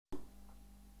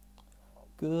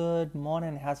Good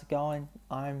morning, how's it going?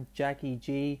 I'm Jackie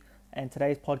G, and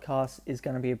today's podcast is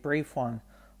going to be a brief one.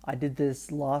 I did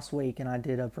this last week and I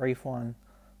did a brief one,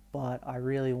 but I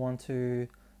really want to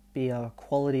be a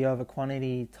quality over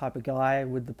quantity type of guy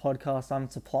with the podcast I'm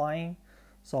supplying,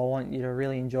 so I want you to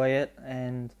really enjoy it,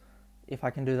 and if I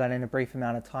can do that in a brief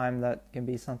amount of time, that can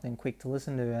be something quick to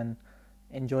listen to and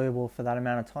enjoyable for that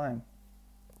amount of time.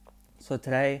 So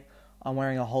today, I'm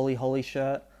wearing a Holy Holy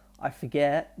shirt. I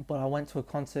forget, but I went to a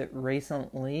concert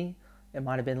recently. It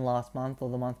might have been last month or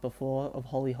the month before of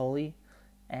Holy Holy,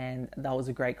 and that was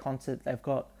a great concert. They've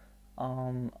got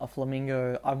a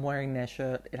flamingo. I'm wearing their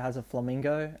shirt. It has a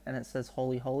flamingo and it says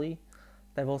Holy Holy.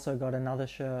 They've also got another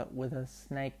shirt with a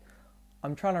snake.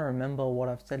 I'm trying to remember what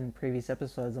I've said in previous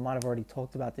episodes. I might have already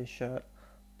talked about this shirt,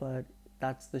 but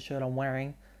that's the shirt I'm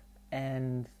wearing.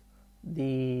 And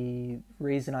the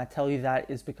reason I tell you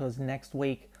that is because next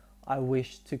week I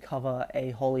wish to cover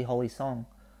a Holy Holy song.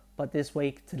 But this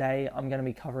week, today, I'm going to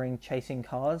be covering Chasing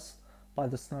Cars by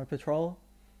the Snow Patrol,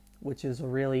 which is a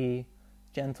really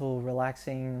gentle,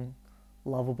 relaxing,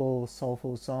 lovable,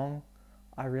 soulful song.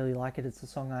 I really like it. It's a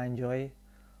song I enjoy.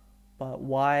 But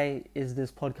why is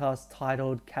this podcast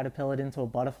titled Caterpillared into a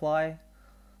Butterfly?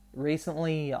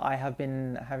 Recently, I have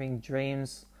been having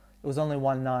dreams. It was only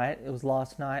one night. It was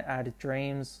last night. I had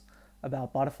dreams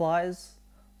about butterflies.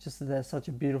 Just that they're such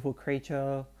a beautiful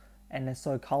creature and they're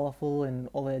so colourful in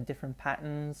all their different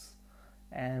patterns,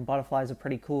 and butterflies are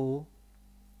pretty cool.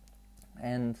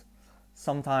 And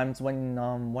sometimes when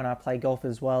I play golf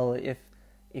as well, if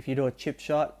you do a chip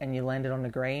shot and you land it on the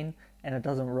green and it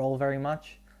doesn't roll very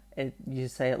much, you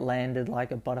say it landed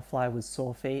like a butterfly with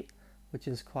sore feet, which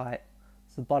is quite...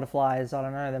 So butterflies, I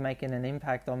don't know, they're making an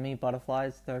impact on me.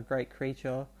 Butterflies, they're a great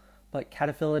creature. But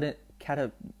caterpillared,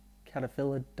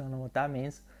 don't know what that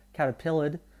means.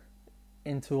 Caterpillared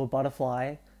into a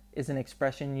butterfly is an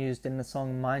expression used in the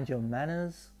song Mind Your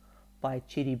Manners by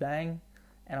Chitty Bang.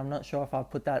 And I'm not sure if I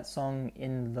put that song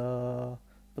in the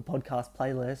podcast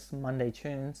playlist, Monday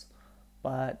Tunes.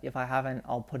 But if I haven't,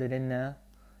 I'll put it in there.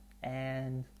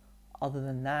 And other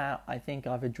than that, I think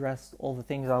I've addressed all the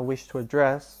things I wish to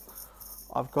address.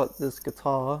 I've got this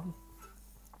guitar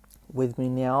with me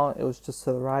now. It was just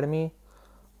to the right of me,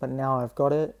 but now I've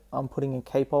got it. I'm putting a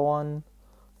capo on,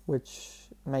 which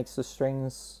makes the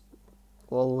strings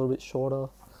a little bit shorter.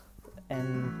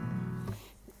 And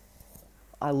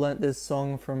I learnt this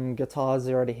song from Guitar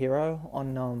Zero to Hero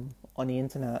on the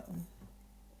internet.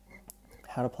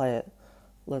 How to play it.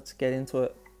 Let's get into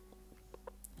it.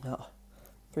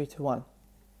 3, 2, 1.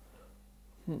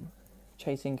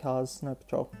 Chasing Cars, Snow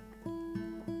Patrol.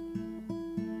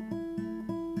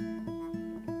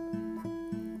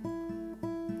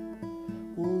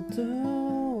 We'll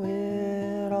do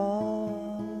it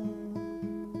all,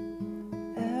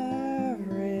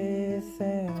 everything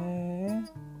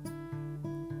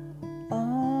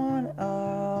on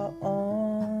our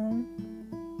own.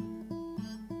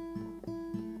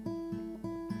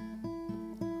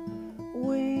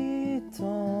 We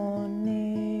don't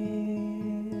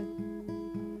need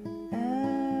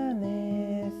anything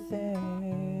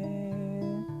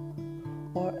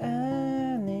or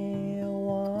anyone.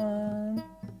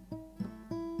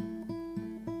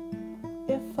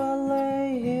 If I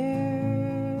lay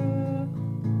here,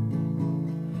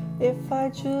 if I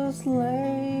just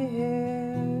lay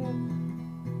here,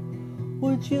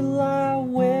 would you lie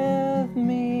with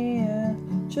me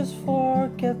and just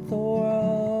forget the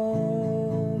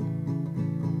world?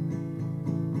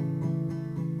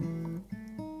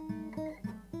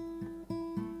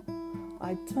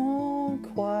 I don't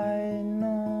quite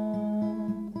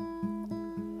know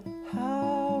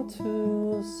how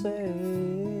to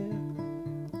say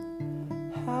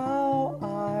how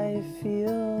I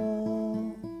feel.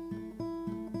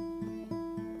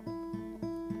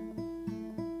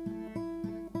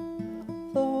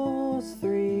 Those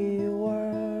 3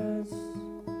 words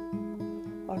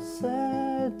are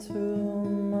said too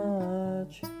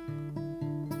much.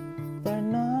 They're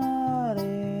not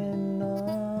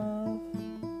enough.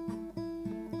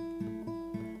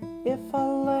 If I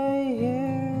lay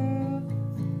here,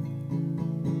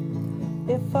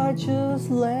 if I just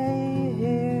lay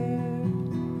here,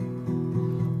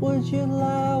 would you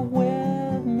lie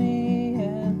with me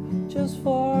and just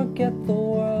forget the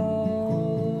world?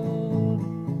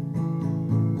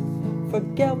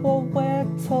 Forget what we're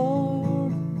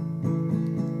told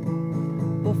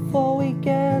before we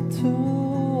get too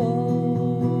old.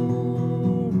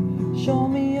 Show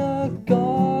me a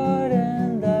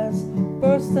garden that's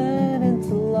bursting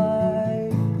into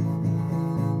life.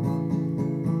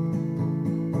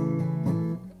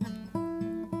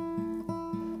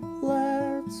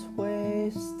 Let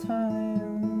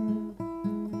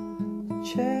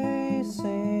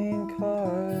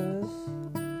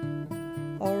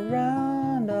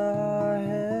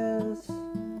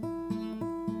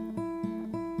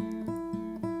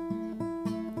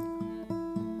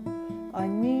I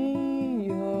need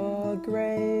your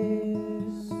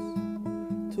grace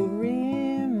to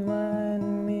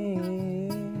remind me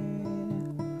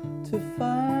to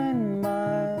find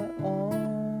my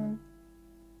own.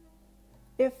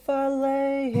 If I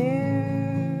lay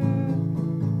here,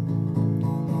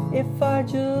 if I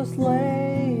just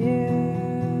lay here,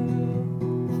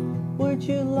 would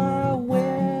you lie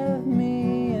with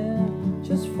me and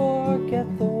just forget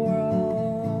the world?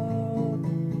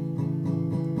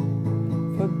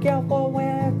 Forget what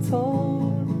we're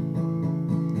told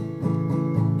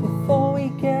before we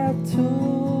get too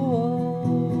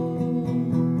old.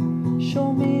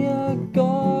 Show me a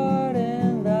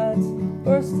garden that's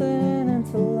bursting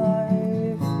into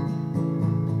life.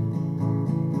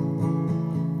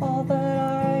 All that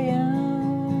I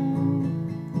am,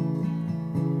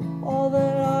 all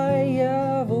that I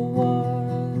ever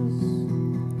was,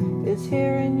 is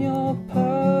here in your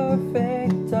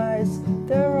perfect eyes.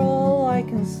 They're all I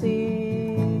can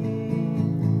see.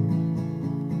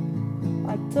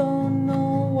 I don't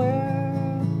know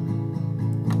where,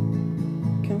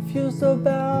 confused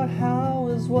about how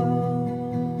as well.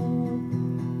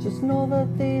 Just know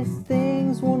that these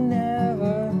things will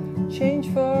never change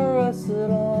for us at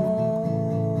all.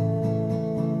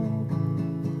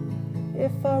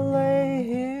 If I lay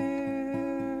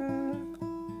here,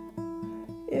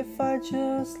 if I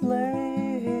just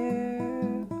lay here,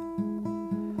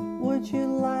 would you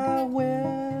lie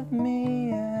with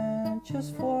me and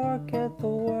just forget the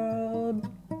world?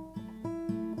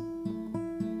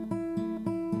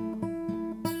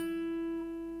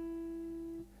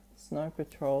 Snow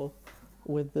Patrol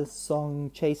with the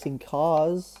song Chasing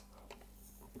Cars.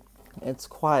 It's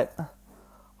quite,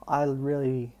 I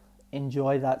really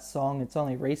enjoy that song. It's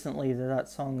only recently that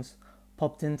song's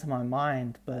popped into my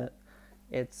mind, but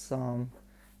it's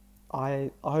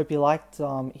I hope you liked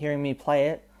hearing me play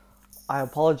it. I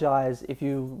apologize if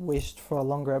you wished for a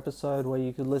longer episode where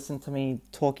you could listen to me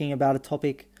talking about a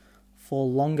topic for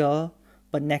longer,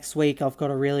 but next week I've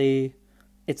got a really,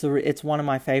 it's one of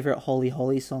my favorite Holy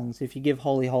Holy songs. If you give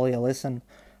Holy Holy a listen,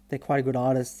 they're quite a good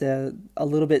artist. They're a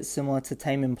little bit similar to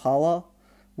Tame Impala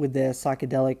with their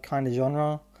psychedelic kind of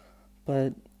genre,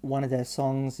 but one of their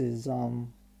songs is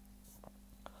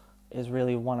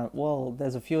really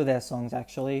there's a few of their songs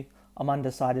actually. I'm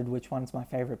undecided which one's my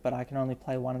favorite, but I can only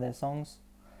play one of their songs.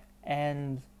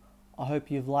 And I hope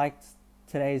you've liked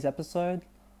today's episode.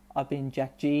 I've been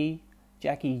Jackie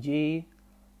G,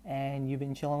 and you've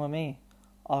been chilling with me.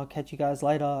 I'll catch you guys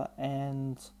later,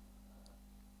 and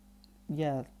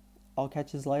yeah, I'll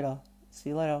catch you later. See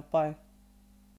you later. Bye.